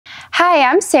Hi,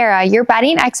 I'm Sarah, your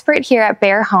bedding expert here at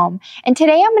Bear Home, and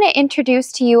today I'm going to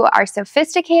introduce to you our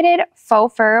sophisticated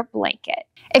faux fur blanket.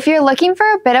 If you're looking for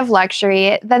a bit of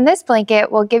luxury, then this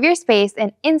blanket will give your space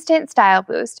an instant style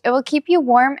boost. It will keep you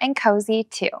warm and cozy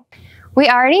too. We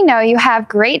already know you have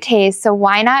great taste, so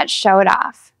why not show it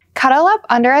off? Cuddle up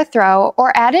under a throw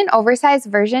or add an oversized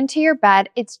version to your bed.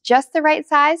 It's just the right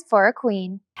size for a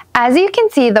queen. As you can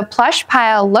see, the plush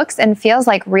pile looks and feels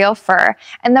like real fur,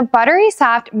 and the buttery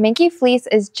soft minky fleece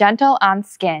is gentle on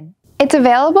skin. It's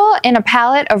available in a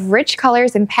palette of rich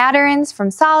colors and patterns, from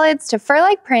solids to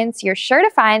fur-like prints. You're sure to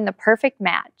find the perfect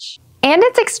match. And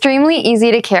it's extremely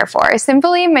easy to care for.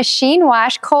 Simply machine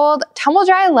wash cold, tumble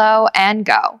dry low, and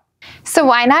go. So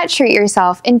why not treat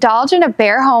yourself? Indulge in a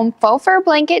Bear Home faux fur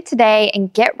blanket today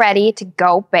and get ready to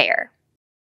go bear.